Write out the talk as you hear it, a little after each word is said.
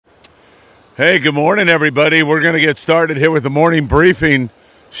Hey, good morning, everybody. We're going to get started here with the morning briefing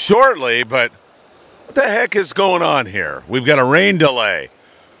shortly, but what the heck is going on here? We've got a rain delay,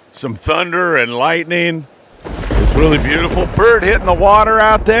 some thunder and lightning. It's really beautiful. Bird hitting the water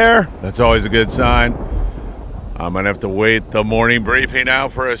out there. That's always a good sign. I'm going to have to wait the morning briefing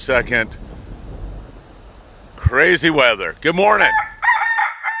out for a second. Crazy weather. Good morning.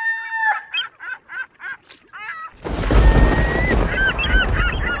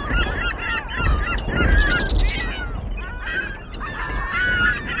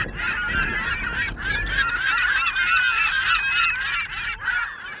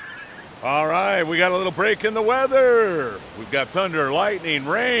 All right, we got a little break in the weather. We've got thunder, lightning,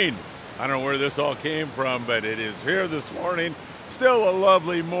 rain. I don't know where this all came from, but it is here this morning. Still a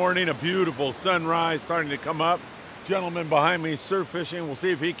lovely morning, a beautiful sunrise starting to come up. Gentleman behind me surf fishing. We'll see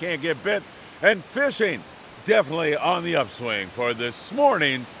if he can't get bit. And fishing definitely on the upswing for this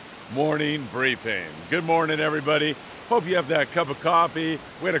morning's morning briefing. Good morning, everybody. Hope you have that cup of coffee.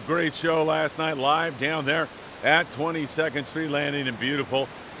 We had a great show last night live down there at 22nd Street Landing in beautiful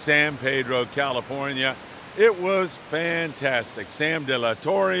San Pedro, California. It was fantastic. Sam De La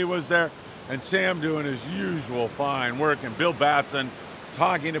Torre was there, and Sam doing his usual fine work, and Bill Batson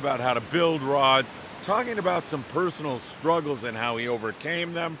talking about how to build rods, talking about some personal struggles and how he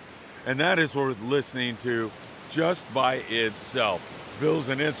overcame them, and that is worth listening to just by itself. Bill's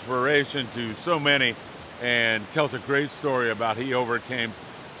an inspiration to so many and tells a great story about he overcame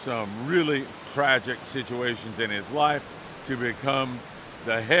some really tragic situations in his life to become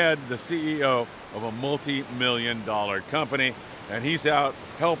the CEO of a multi-million-dollar company, and he's out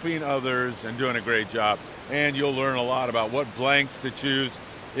helping others and doing a great job. And you'll learn a lot about what blanks to choose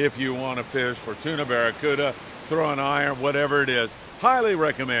if you want to fish for tuna, barracuda, throw an iron, whatever it is. Highly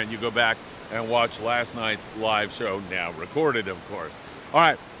recommend you go back and watch last night's live show, now recorded, of course. All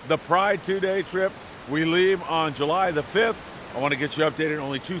right, the Pride two-day trip. We leave on July the 5th. I want to get you updated.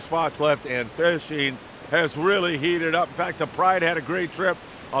 Only 2 spots left, and fishing has really heated up. In fact, the Pride had a great trip.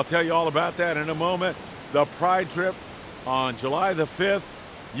 I'll tell you all about that in a moment. The Pride trip on July the 5th.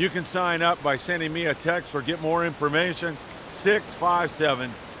 You can sign up by sending me a text or get more information.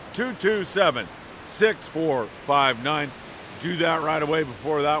 657-227-6459. Do that right away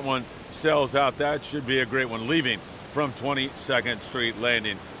before that one sells out. That should be a great one, leaving from 22nd Street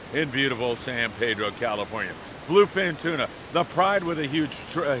Landing in beautiful San Pedro, California. Bluefin tuna, the Pride with a huge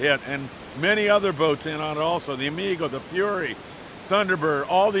hit, and many other boats in on it also. The Amigo, the Fury, Thunderbird,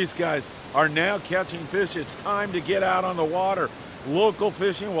 all these guys are now catching fish. It's time to get out on the water. Local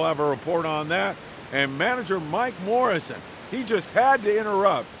fishing, we'll have a report on that. And manager Mike Morrison, he just had to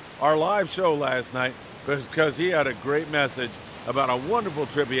interrupt our live show last night because he had a great message about a wonderful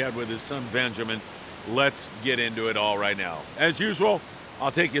trip he had with his son Benjamin. Let's get into it all right now. As usual,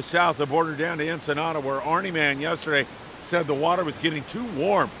 I'll take you south the border down to Ensenada, where Arnie Man yesterday said the water was getting too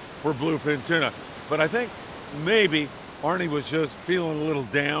warm for bluefin tuna. But I think maybe Arnie was just feeling a little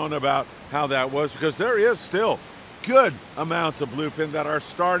down about how that was, because there is still good amounts of bluefin that are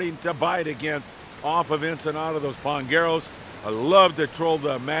starting to bite again off of Ensenada, those pongueros. I love to troll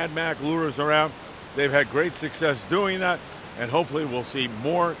the Mad Mac lures around. They've had great success doing that, and hopefully we'll see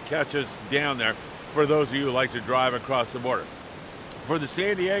more catches down there for those of you who like to drive across the border. For the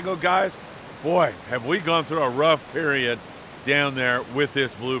San Diego guys, boy, have we gone through a rough period down there with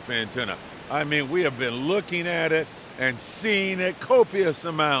this bluefin tuna. I mean, we have been looking at it and seeing it, copious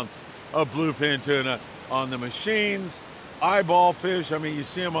amounts of bluefin tuna on the machines, eyeball fish. I mean, you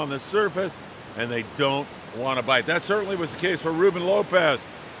see them on the surface and they don't want to bite. That certainly was the case for Ruben Lopez.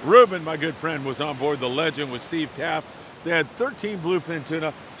 Ruben, my good friend, was on board the Legend with Steve Taft. They had 13 bluefin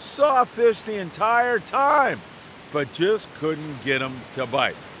tuna, saw fish the entire time, but just couldn't get them to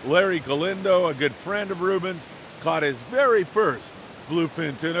bite. Larry Galindo, a good friend of Ruben's, caught his very first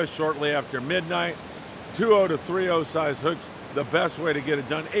bluefin tuna shortly after midnight. 2.0 to 3.0 size hooks, the best way to get it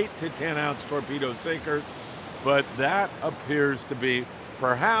done. 8 to 10 ounce torpedo sinkers, but that appears to be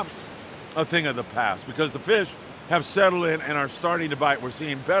perhaps a thing of the past because the fish have settled in and are starting to bite. We're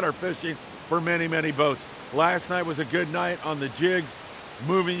seeing better fishing for many, many boats. Last night was a good night on the jigs,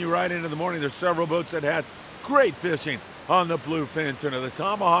 moving you right into the morning. There's several boats that had great fishing on the bluefin tuna. The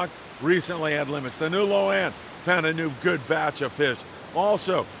Tomahawk recently had limits. The new Loan found a new good batch of fish.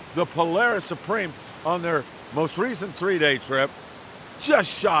 Also, the Polaris Supreme on their most recent 3-day trip,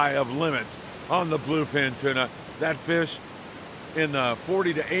 just shy of limits on the bluefin tuna. That fish in the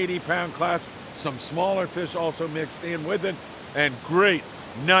 40 to 80 pound class, some smaller fish also mixed in with it, and great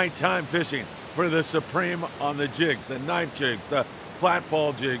nighttime fishing for the Supreme on the jigs, the knife jigs, the flat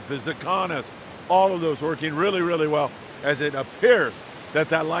fall jigs, the Zacanas, all of those working really, really well as it appears that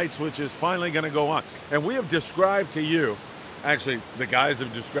that light switch is finally going to go on. And we have described to you, actually the guys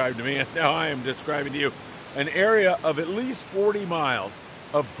have described to me, and now I am describing to you, an area of at least 40 miles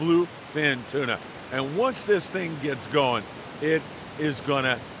of bluefin tuna. And once this thing gets going, it is going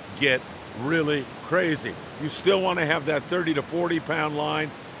to get really crazy. You still want to have that 30 to 40 pound line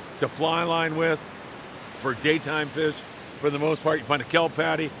to fly line with for daytime fish. For the most part, you find a kelp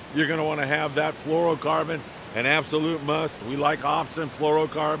patty, you're going to want to have that fluorocarbon, an absolute must. We like Opsin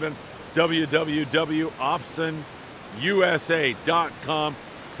fluorocarbon, www.opsinusa.com.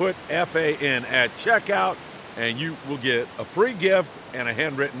 Put FAN at checkout, and you will get a free gift and a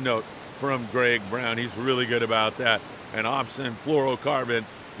handwritten note from Greg Brown. He's really good about that. And Opsin fluorocarbon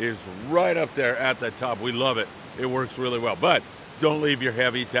is right up there at the top. We love it. It works really well. But don't leave your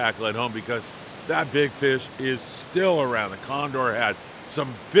heavy tackle at home, because that big fish is still around. The Condor had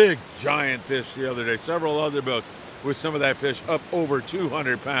some big giant fish the other day, several other boats with some of that fish up over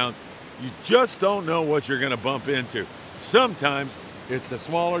 200 pounds. You just don't know what you're going to bump into. Sometimes it's the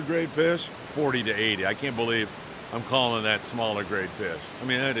smaller grade fish, 40 to 80. I can't believe I'm calling that smaller grade fish. I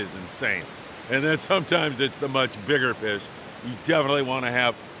mean, that is insane. And then sometimes it's the much bigger fish. You definitely want to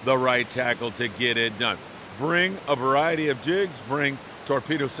have the right tackle to get it done. Bring a variety of jigs, bring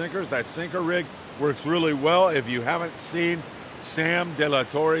torpedo sinkers. That sinker rig works really well. If you haven't seen Sam De La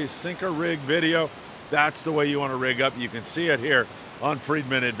Torre's sinker rig video, that's the way you want to rig up. You can see it here on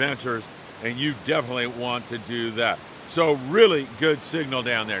Friedman Adventures, and you definitely want to do that. So really good signal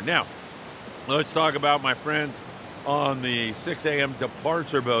down there. Now, let's talk about my friends on the 6 a.m.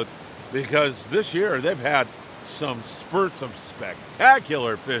 departure boats, because this year they've had some spurts of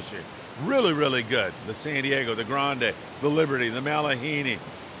spectacular fishing. Really, really good. The San Diego, the Grande, the Liberty, the Malahini,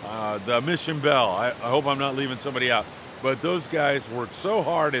 the Mission Bell. I hope I'm not leaving somebody out. But those guys work so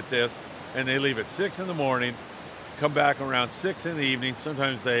hard at this, and they leave at 6 in the morning, come back around 6 in the evening.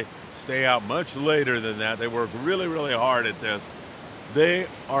 Sometimes they stay out much later than that. They work really, really hard at this. They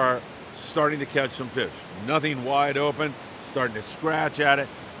are starting to catch some fish. Nothing wide open, starting to scratch at it,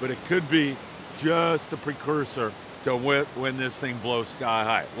 but it could be just a precursor to when this thing blows sky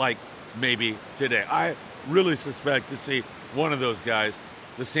high, like maybe today. I really suspect to see one of those guys,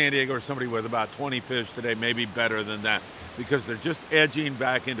 the San Diego, or somebody with about 20 fish today, maybe better than that, because they're just edging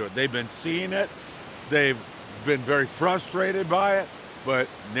back into it. They've been seeing it. They've been very frustrated by it, but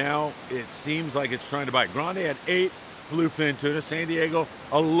now it seems like it's trying to bite. Grande had 8 bluefin tuna, San Diego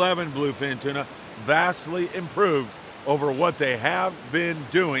 11 bluefin tuna, vastly improved over what they have been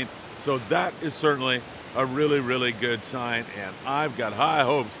doing. So that is certainly a really, really good sign, and I've got high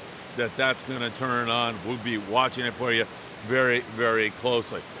hopes that that's going to turn on. We'll be watching it for you very, very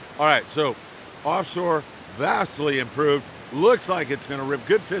closely. All right, so offshore vastly improved. Looks like it's going to rip.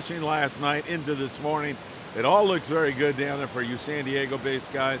 Good fishing last night into this morning. It all looks very good down there for you San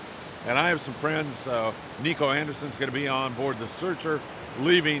Diego-based guys. And I have some friends. Nico Anderson's going to be on board the Searcher,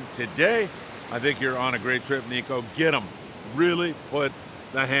 leaving today. I think you're on a great trip, Nico. Get them. Really put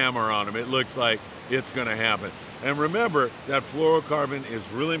the hammer on them. It looks like it's going to happen. And remember that fluorocarbon is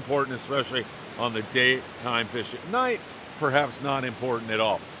really important, especially on the daytime fish. At night, perhaps not important at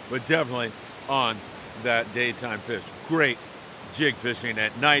all, but definitely on that daytime fish. Great jig fishing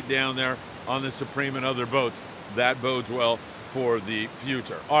at night down there on the Supreme and other boats. That bodes well for the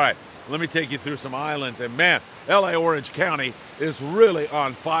future. All right, let me take you through some islands. And man, LA Orange County is really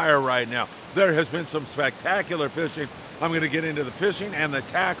on fire right now. There has been some spectacular fishing. I'm going to get into the fishing and the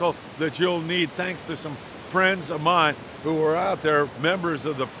tackle that you'll need, thanks to some friends of mine who are out there, members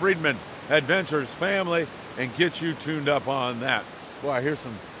of the Friedman Adventures family, and get you tuned up on that. Boy, I hear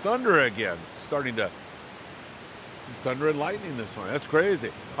some thunder again, starting to thunder and lightning this morning. That's crazy.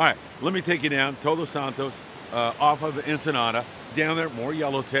 All right, let me take you down Todos Santos, off of Ensenada. Down there, more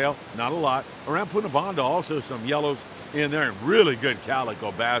yellowtail, not a lot. Around Punta Banda, also some yellows in there, and really good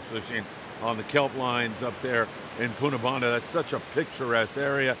calico bass fishing on the kelp lines up there in Punta Banda. That's such a picturesque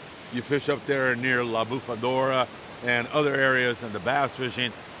area. You fish up there near La Bufadora and other areas, and the bass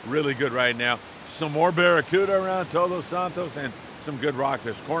fishing really good right now. Some more barracuda around Todos Santos and some good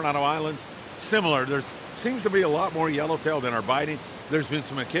rockfish. Coronado Islands, similar. There seems to be a lot more yellowtail than are biting. There's been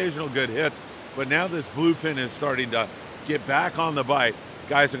some occasional good hits, but now this bluefin is starting to get back on the bite.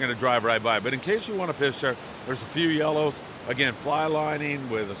 Guys are going to drive right by. But in case you want to fish there, there's a few yellows. Again, fly lining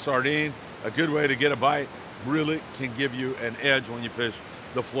with a sardine, a good way to get a bite. Really can give you an edge when you fish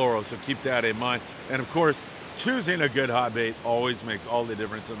the fluoro, so keep that in mind. And of course, choosing a good hot bait always makes all the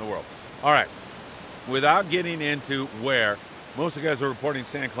difference in the world. All right, without getting into where, most of the guys are reporting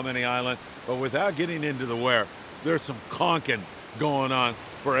San Clemente Island, but without getting into the where, there's some conking going on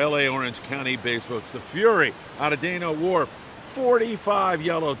for LA Orange County base boats. The Fury out of Dana Wharf, 45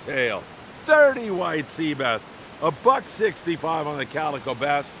 yellowtail, 30 white sea bass, $1.65 on the calico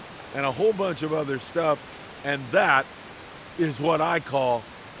bass, and a whole bunch of other stuff. And that is what I call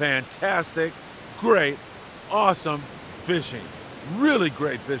fantastic, great, awesome fishing. Really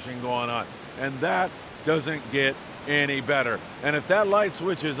great fishing going on. And that doesn't get any better. And if that light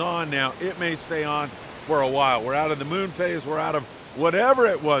switch is on now, it may stay on for a while. We're out of the moon phase. We're out of whatever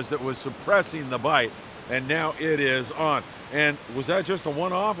it was that was suppressing the bite. And now it is on. And was that just a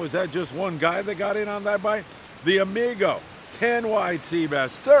one-off? Was that just one guy that got in on that bite? The Amigo, 10 white sea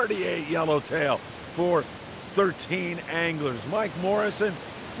bass, 38 yellowtail for 13 anglers. Mike Morrison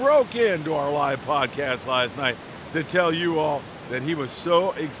broke into our live podcast last night to tell you all that he was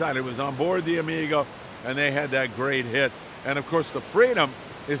so excited. He was on board the Amigo, and they had that great hit. And of course, the Freedom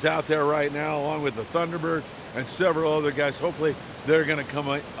is out there right now, along with the Thunderbird and several other guys. Hopefully, they're going to come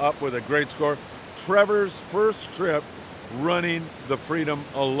up with a great score. Trevor's first trip running the Freedom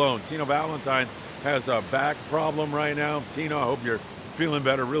alone. Tino Valentine has a back problem right now. Tino, I hope you're feeling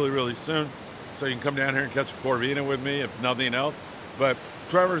better really, really soon, so you can come down here and catch a Corvina with me, if nothing else. But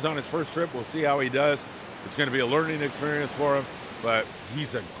Trevor's on his first trip. We'll see how he does. It's going to be a learning experience for him, but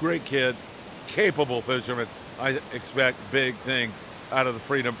he's a great kid, capable fisherman. I expect big things out of the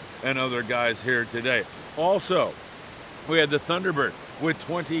Freedom and other guys here today. Also, we had the Thunderbird with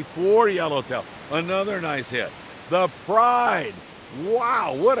 24 yellowtail. Another nice hit. The Pride.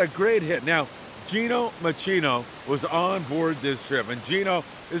 Wow, what a great hit. Now, Gino Machino was on board this trip, and Gino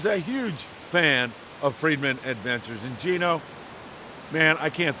is a huge fan of Friedman Adventures. And Gino, man, I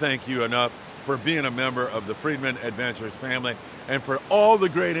can't thank you enough for being a member of the Friedman Adventures family and for all the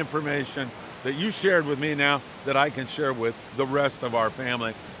great information that you shared with me now that I can share with the rest of our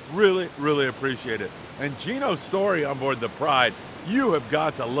family. Really, really appreciate it. And Gino's story on board the Pride, you have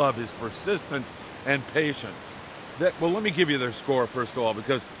got to love his persistence and patience. Well, let me give you their score first of all,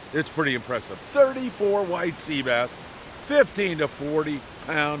 because it's pretty impressive. 34 white sea bass, 15 to 40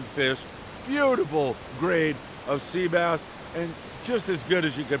 pound fish, beautiful grade of sea bass, and just as good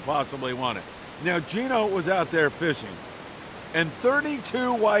as you could possibly want it. Now, Gino was out there fishing, and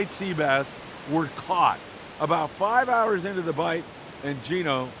 32 white sea bass were caught. About 5 hours into the bite, and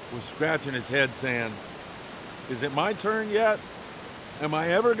Gino was scratching his head saying, is it my turn yet? Am I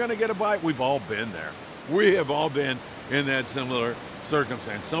ever going to get a bite? We've all been there. We have all been in that similar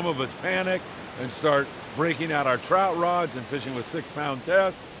circumstance. Some of us panic and start breaking out our trout rods and fishing with 6-pound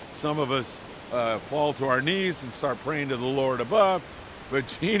tests. Some of us fall to our knees and start praying to the Lord above.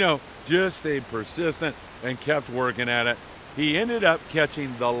 But Gino just stayed persistent and kept working at it. He ended up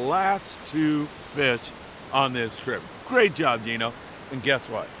catching the last 2 fish on this trip. Great job, Gino. And guess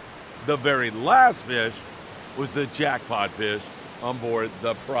what? The very last fish was the jackpot fish on board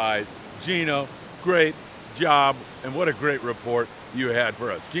the Pride. Gino, great job, and what a great report you had for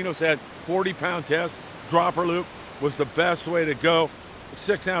us. Gino said 40-pound test, dropper loop was the best way to go.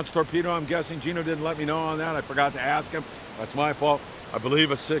 6-ounce torpedo, I'm guessing. Gino didn't let me know on that. I forgot to ask him. That's my fault. I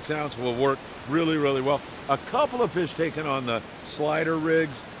believe a 6-ounce will work really, really well. A couple of fish taken on the slider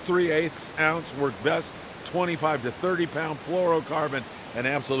rigs, 3/8 ounce worked best. 25 to 30-pound fluorocarbon, an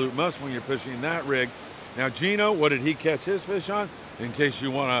absolute must when you're fishing that rig. Now, Gino, what did he catch his fish on? In case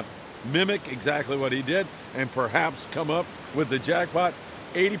you want to mimic exactly what he did and perhaps come up with the jackpot,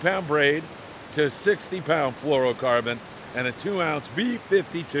 80-pound braid to 60-pound fluorocarbon and a 2-ounce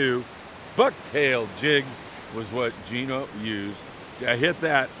B52 bucktail jig was what Gino used to hit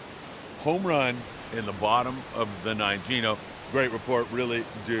that home run in the bottom of the 9th. Gino, great report, really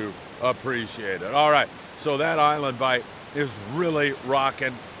do appreciate it. All right, so that island bite is really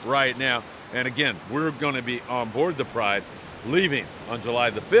rocking right now. And again, we're going to be on board the Pride, leaving on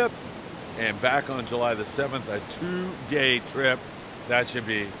July the 5th and back on July the 7th, a 2-day trip. That should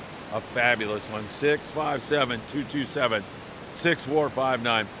be a fabulous one.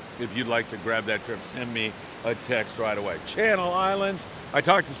 657-227-6459. If you'd like to grab that trip, send me a text right away. Channel Islands, I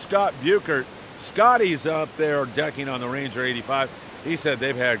talked to Scott Buchert. Scotty's up there decking on the Ranger 85. He said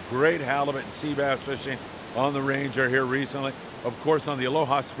they've had great halibut and sea bass fishing on the Ranger here recently. Of course, on the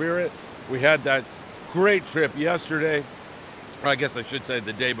Aloha Spirit, we had that great trip yesterday, or I guess I should say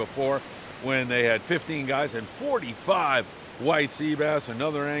the day before, when they had 15 guys and 45 white sea bass.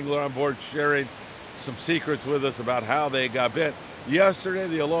 Another angler on board sharing some secrets with us about how they got bit. Yesterday,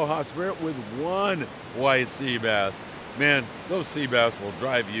 the Aloha Spirit with 1 white sea bass. Man, those sea bass will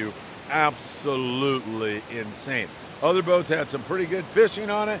drive you absolutely insane. Other boats had some pretty good fishing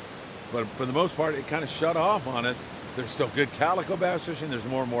on it, but for the most part, it kind of shut off on us. There's still good calico bass fishing. There's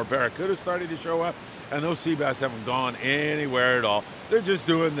more and more barracuda starting to show up, and those sea bass haven't gone anywhere at all. They're just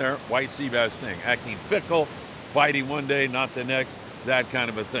doing their white sea bass thing, acting fickle biting one day, not the next, that kind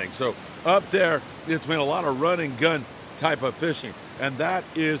of a thing. So up there, it's been a lot of run and gun type of fishing, and that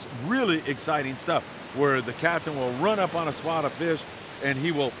is really exciting stuff, where the captain will run up on a spot of fish and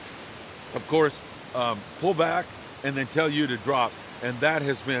he will, of course, pull back and then tell you to drop, and that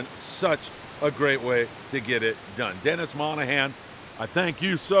has been such a great way to get it done. Dennis Monahan, I thank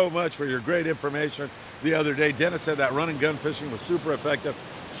you so much for your great information the other day. Dennis said that run and gun fishing was super effective.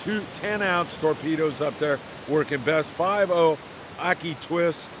 2 10-ounce torpedoes up there working best. 5.0 Aki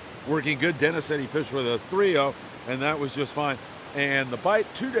twist working good. Dennis said he fished with a 3.0 and that was just fine. And the bite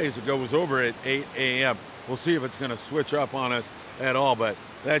 2 days ago was over at 8 a.m. We'll see if it's going to switch up on us at all, but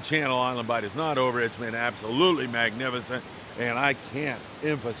that Channel Island bite is not over. It's been absolutely magnificent, and I can't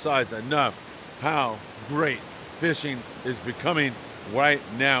emphasize enough how great fishing is becoming right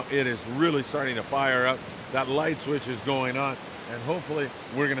now. It is really starting to fire up. That light switch is going on, and hopefully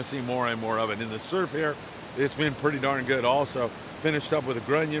we're going to see more and more of it. In the surf here, it's been pretty darn good also. Finished up with a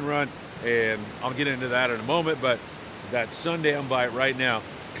grunion run, and I'll get into that in a moment, but that sundown bite right now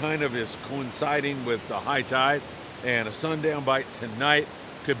kind of is coinciding with the high tide, and a sundown bite tonight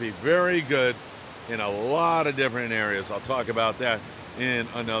could be very good in a lot of different areas. I'll talk about that in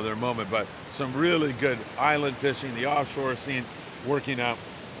another moment, but some really good island fishing, the offshore scene working out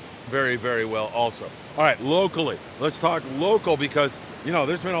very, very well also. All right, locally, let's talk local, because, you know,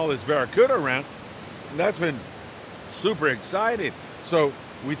 there's been all this Barracuda around, and that's been super exciting. So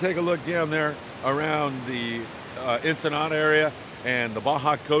we take a look down there around the Ensenada area and the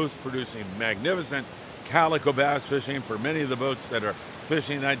Baja Coast, producing magnificent calico bass fishing for many of the boats that are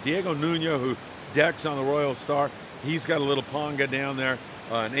fishing that. Diego Nuno, who decks on the Royal Star, he's got a little ponga down there,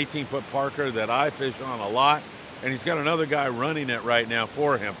 an 18-foot Parker that I fish on a lot, and he's got another guy running it right now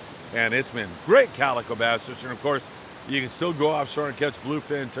for him, and it's been great calico bass fishing. Of course, you can still go offshore and catch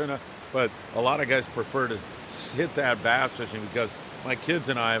bluefin tuna, but a lot of guys prefer to hit that bass fishing, because my kids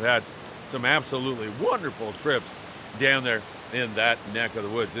and I have had some absolutely wonderful trips down there in that neck of the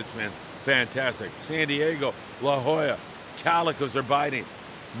woods. It's been fantastic. San Diego, La Jolla, calicos are biting.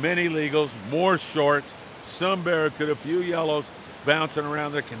 Many legals, more shorts, some barracuda, a few yellows bouncing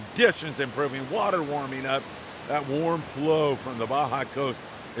around. The conditions improving, water warming up. That warm flow from the Baja Coast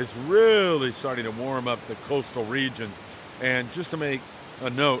is really starting to warm up the coastal regions. And just to make a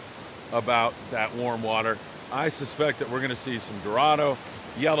note about that warm water, I suspect that we're going to see some Dorado,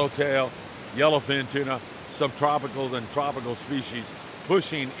 Yellowtail, yellowfin tuna, subtropical and tropical species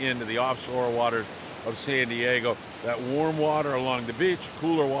pushing into the offshore waters of San Diego. That warm water along the beach,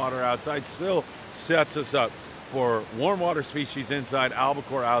 cooler water outside, still sets us up for warm water species inside,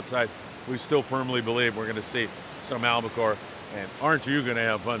 albacore outside. We still firmly believe we're going to see some albacore, and aren't you going to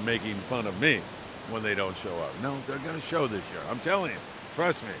have fun making fun of me when they don't show up? No, they're going to show this year. I'm telling you.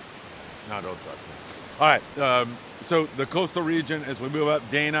 Trust me. No, don't trust me. All right, so the coastal region, as we move up,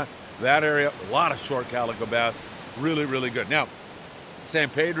 Dana, that area, a lot of short calico bass, really, really good. Now, San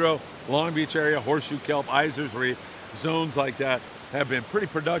Pedro, Long Beach area, Horseshoe Kelp, Isers Reef, zones like that have been pretty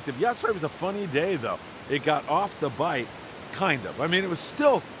productive. Yesterday was a funny day, though. It got off the bite, kind of. I mean, it was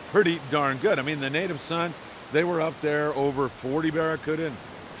still pretty darn good. I mean, the Native Sun, they were up there over 40 barracuda and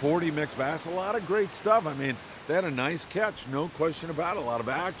 40 mixed bass. A lot of great stuff. I mean, they had a nice catch, no question about it. A lot of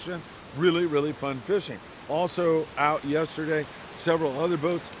action, really, really fun fishing. Also out yesterday, several other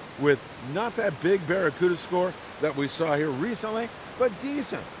boats with not that big barracuda score that we saw here recently, but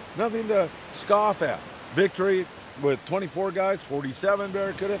decent. Nothing to scoff at. Victory with 24 guys, 47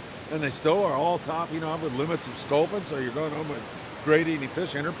 barracuda, and they still are all topping off with limits of sculpin, so you're going home with great eating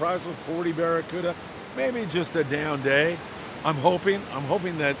fish. Enterprise with 40 barracuda, maybe just a down day. I'm hoping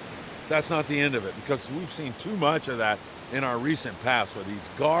that that's not the end of it, because we've seen too much of that in our recent past, where these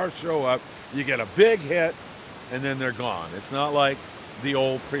gars show up, you get a big hit, and then they're gone. It's not like the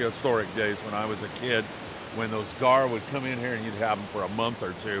old prehistoric days when I was a kid, when those gar would come in here and you'd have them for a month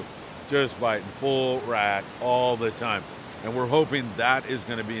or two, just biting full rack all the time. And we're hoping that is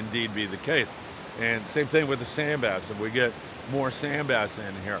going to be indeed be the case. And same thing with the sand bass. If we get more sand bass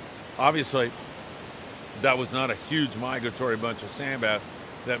in here, obviously that was not a huge migratory bunch of sand bass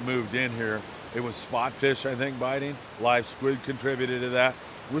that moved in here. It was spot fish, I think, biting. Live squid contributed to that.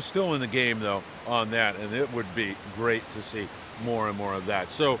 We're still in the game, though, on that, and it would be great to see more and more of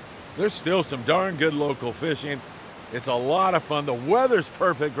that. So there's still some darn good local fishing. It's a lot of fun. The weather's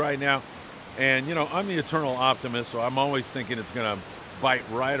perfect right now, and, you know, I'm the eternal optimist, so I'm always thinking it's going to bite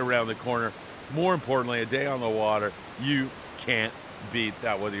right around the corner. More importantly, a day on the water, you can't beat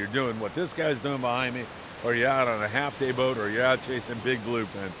that, whether you're doing what this guy's doing behind me, or you're out on a half-day boat, or you're out chasing big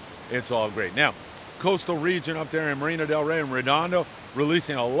bluefin. It's all great. Now, coastal region up there in Marina del Rey and Redondo,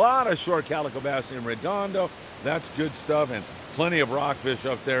 releasing a lot of short calico bass in Redondo. That's good stuff, and plenty of rockfish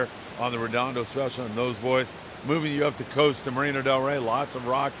up there on the Redondo special and those boys. Moving you up the coast to Marina del Rey, lots of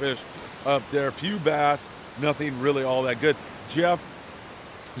rockfish up there, few bass, nothing really all that good. Jeff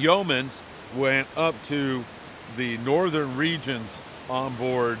Yeomans went up to the northern regions on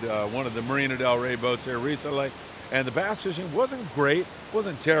board one of the Marina del Rey boats here recently, and the bass fishing wasn't great,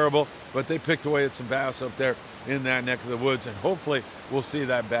 wasn't terrible, but they picked away at some bass up there in that neck of the woods, and hopefully we'll see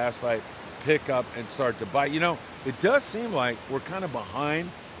that bass bite pick up and start to bite. You know, it does seem like we're kind of behind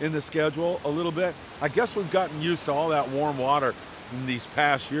in the schedule a little bit. I guess we've gotten used to all that warm water in these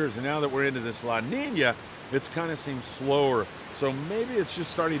past years, and now that we're into this La Nina, it's kind of seems slower. So maybe it's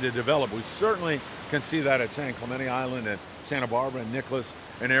just starting to develop. We certainly can see that at San Clemente Island and Santa Barbara and Nicholas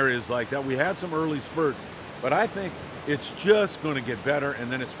and areas like that. We had some early spurts, but I think it's just going to get better,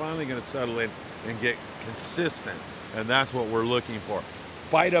 and then it's finally going to settle in and get consistent, and that's what we're looking for.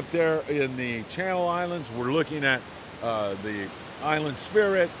 Bite up there in the Channel Islands, we're looking at the Island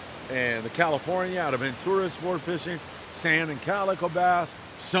Spirit and the California out of Ventura sport fishing, sand and calico bass,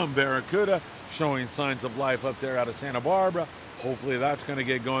 some barracuda, showing signs of life up there out of Santa Barbara. Hopefully that's going to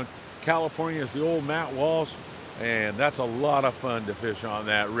get going. California is the old Matt Walsh, and that's a lot of fun to fish on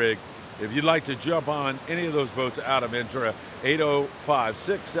that rig. If you'd like to jump on any of those boats out of Ventura,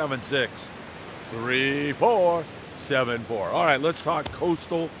 805-676-3474. All right, let's talk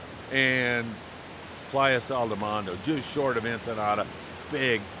coastal and Playa Saldamondo, just short of Ensenada.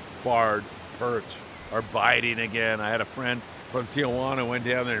 Big barred perch are biting again. I had a friend from Tijuana, went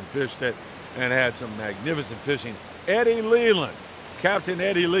down there and fished it and had some magnificent fishing. Eddie Leland, Captain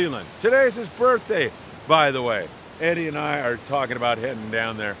Eddie Leland. Today's his birthday, by the way. Eddie and I are talking about heading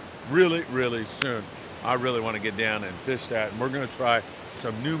down there really, really soon. I really want to get down and fish that, and we're going to try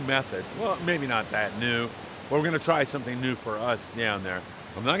some new methods. Well, maybe not that new, but we're going to try something new for us down there.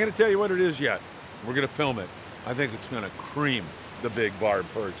 I'm not going to tell you what it is yet. We're going to film it. I think it's going to cream the big barred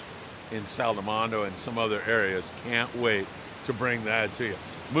perch in Saldamondo and some other areas. Can't wait to bring that to you.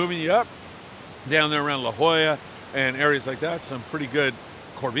 Moving you up, down there around La Jolla and areas like that, some pretty good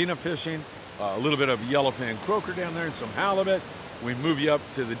corvina fishing, a little bit of yellowfin croaker down there and some halibut. We move you up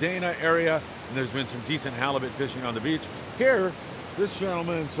to the Dana area, and there's been some decent halibut fishing on the beach. Here, this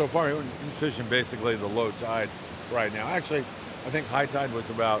gentleman so far, he's fishing basically the low tide right now. Actually, I think high tide was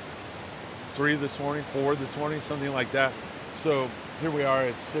about 3 this morning, 4 this morning, something like that. So here we are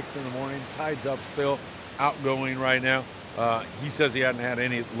at 6 in the morning, tide's up still, outgoing right now. He says he hadn't had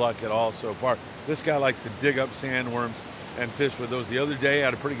any luck at all so far. This guy likes to dig up sandworms and fish with those. The other day,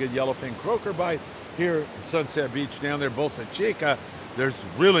 had a pretty good yellowfin croaker bite here at Sunset Beach down there, Bolsa Chica. There's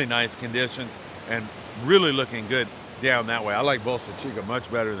really nice conditions and really looking good down that way. I like Bolsa Chica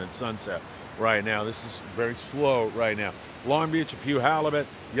much better than Sunset right now. This is very slow right now. Long Beach, a few halibut,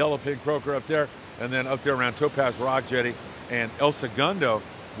 yellowfin croaker up there, and then up there around Topaz Rock Jetty and El Segundo,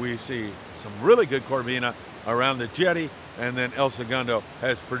 we see some really good corvina around the jetty, and then El Segundo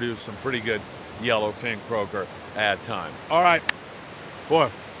has produced some pretty good yellowfin croaker at times. All right, boy,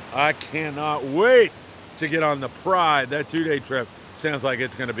 I cannot wait to get on the Pride. That 2-day trip sounds like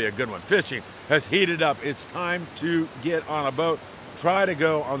it's going to be a good one. Fishing has heated up. It's time to get on a boat. Try to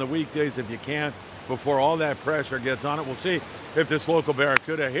go on the weekdays if you can before all that pressure gets on it. We'll see if this local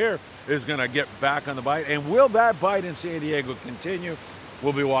barracuda here is going to get back on the bite, and will that bite in San Diego continue?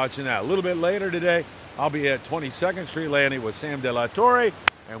 We'll be watching that. A little bit later today, I'll be at 22nd Street Landing with Sam De La Torre,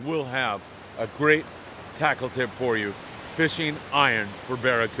 and we'll have a great tackle tip for you. Fishing iron for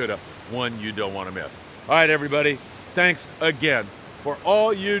barracuda, one you don't want to miss. All right, everybody, thanks again for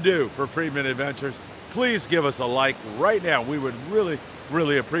all you do for Friedman Adventures. Please give us a like right now. We would really,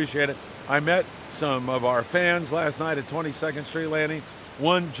 really appreciate it. I met some of our fans last night at 22nd Street Landing.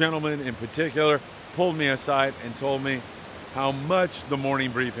 One gentleman in particular pulled me aside and told me how much the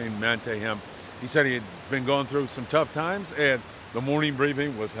morning briefing meant to him. He said he had been going through some tough times, and the morning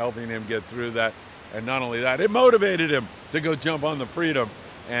briefing was helping him get through that. And not only that, it motivated him to go jump on the Freedom.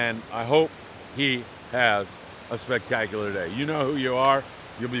 And I hope he has a spectacular day. You know who you are.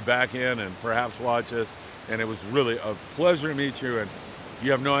 You'll be back in and perhaps watch this. And it was really a pleasure to meet you. And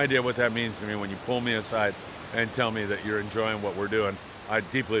you have no idea what that means to me when you pull me aside and tell me that you're enjoying what we're doing. I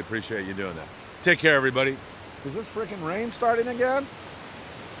deeply appreciate you doing that. Take care, everybody. Is this freaking rain starting again?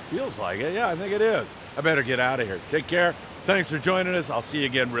 Feels like it. Yeah, I think it is. I better get out of here. Take care. Thanks for joining us. I'll see you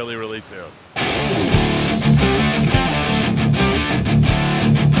again really, really soon.